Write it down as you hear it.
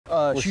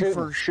Shoot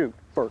first. Shoot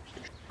first.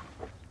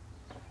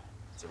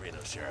 It's the Reno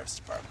Sheriff's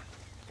Department.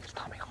 It's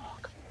Tommy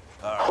Hawk.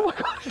 All right. Oh my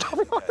gosh,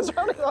 Tommy Hawk is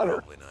running on her.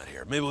 Probably not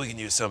here. Maybe we can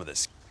use some of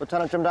this.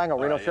 Lieutenant Jim Dangle,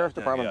 Reno Sheriff's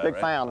Department, big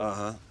fan.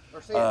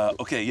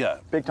 Okay, yeah.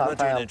 Big time We're not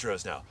doing fan.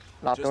 intros now.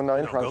 Not doing no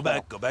intros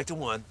now. Go back to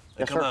one, and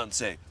Yes, come sir. out and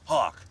say,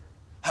 Hawk,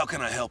 how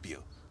can I help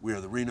you? We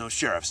are the Reno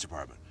Sheriff's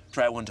Department.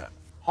 Try it one time.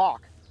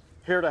 Hawk,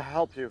 here to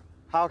help you.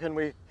 How can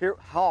we,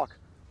 Hawk,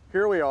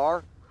 here we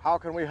are. How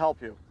can we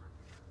help you?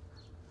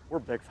 We're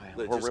big fans.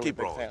 We're Just really keep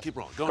big rolling. fans. Keep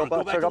rolling.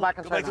 Go back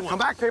and say, come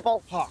back,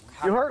 people. Hawk.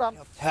 You heard him.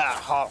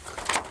 Hawk.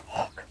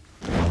 Hawk.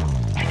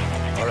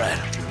 All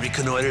right, we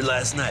reconnoitered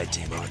last night,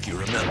 T-Mark, you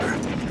remember.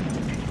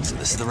 So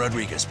this is the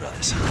Rodriguez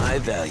brothers.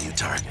 High-value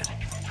target.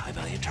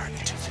 High-value target,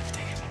 250.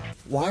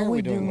 Why are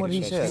we doing what he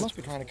He says? must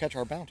be trying to catch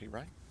our bounty,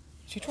 right?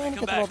 Is he trying to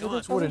Come get back, the come on.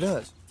 That's what it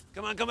does.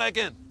 Come on, come back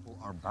in.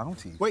 Our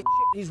bounty. Wait,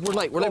 we're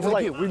late. We're late for the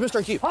queue. We missed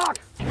our cue. Hawk!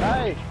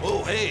 Hey!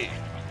 Oh, hey.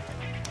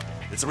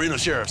 It's the Reno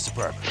Sheriff's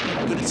Department.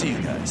 Good to see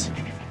you guys.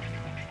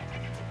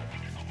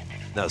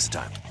 Now's the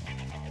time.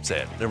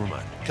 Say it. Never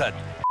mind. Cut.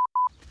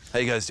 How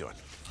you guys doing?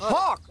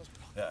 Hawk!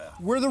 Yeah.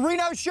 We're the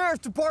Reno Sheriff's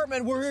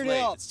Department. We're here to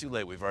help. It's too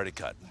late. We've already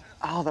cut.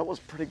 Oh, that was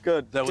pretty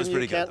good. That was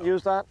pretty good, You can't though.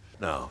 use that?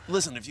 No.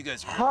 Listen, if you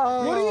guys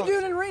are... What are you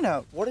doing in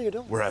Reno? What are you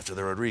doing? We're after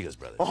the Rodriguez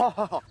brothers.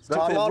 No.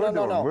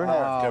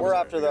 We're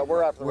after the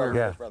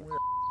Rodriguez brothers.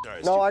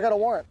 Sorry, No, I got a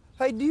warrant.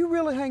 Hey, do you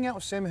really hang out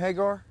with Sammy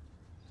Hagar?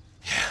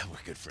 Yeah, we're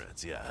good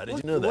friends. Yeah, how did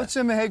you know that? What's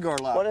Sammy Hagar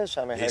like? What is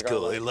Sammy He's Hagar?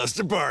 cool. He loves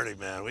to party,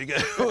 man. We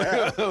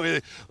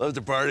love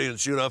to party and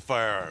shoot off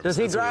firearms. Does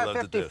he That's what we drive love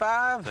to do.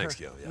 55? Thanks,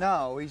 Gil. Yeah.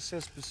 No, he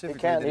says He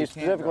specifically can't. that He can't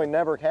specifically drive.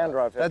 never can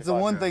drive 55. That's the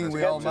one thing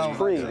we all know. His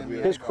creed.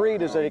 His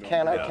creed is that he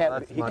can't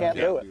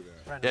do it.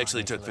 He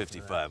actually took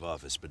 55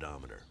 off his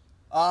speedometer.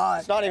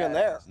 It's not even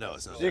there. No,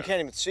 it's not. So you there. can't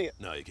even see it.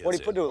 No, you can't What do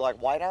see you put it. to it, like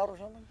whiteout or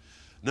something?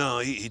 No,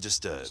 he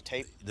just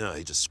tape? No,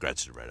 he just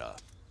scratched it right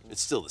off. It's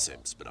still the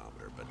same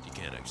speedometer, but you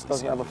can't actually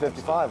Doesn't see have a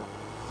 55.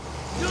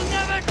 You'll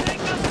never take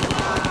us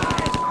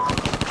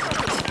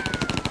alive!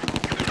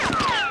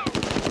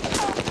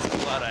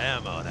 a lot of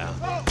ammo now.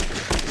 I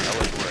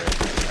wouldn't worry.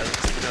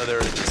 You know they're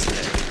in this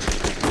thing.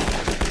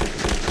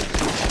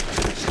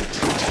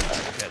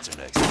 Cats are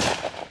next.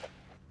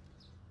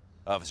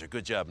 Officer,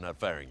 good job not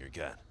firing your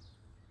gun.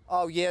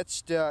 Oh, yeah, it's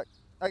stuck.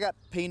 I got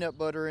peanut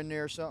butter in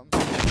there or something.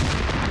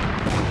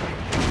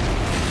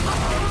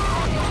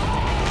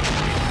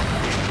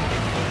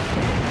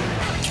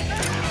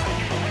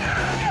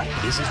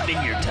 This has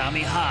been your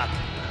Tommy Hawk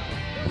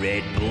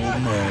Red Bull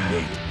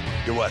Moment.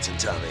 You're watching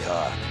Tommy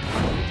Hawk.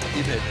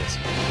 You did this.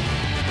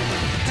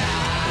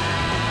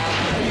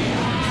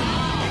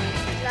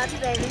 Love you,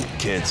 baby.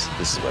 Kids,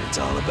 this is what it's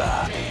all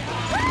about.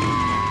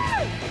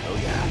 Oh,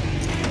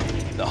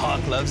 yeah. The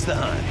hawk loves the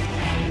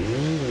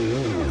hunt.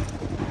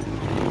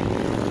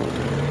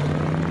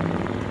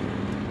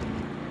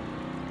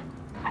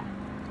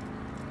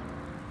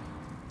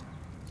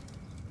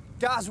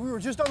 Guys, we were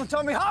just on the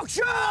Tommy Hawk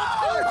Show!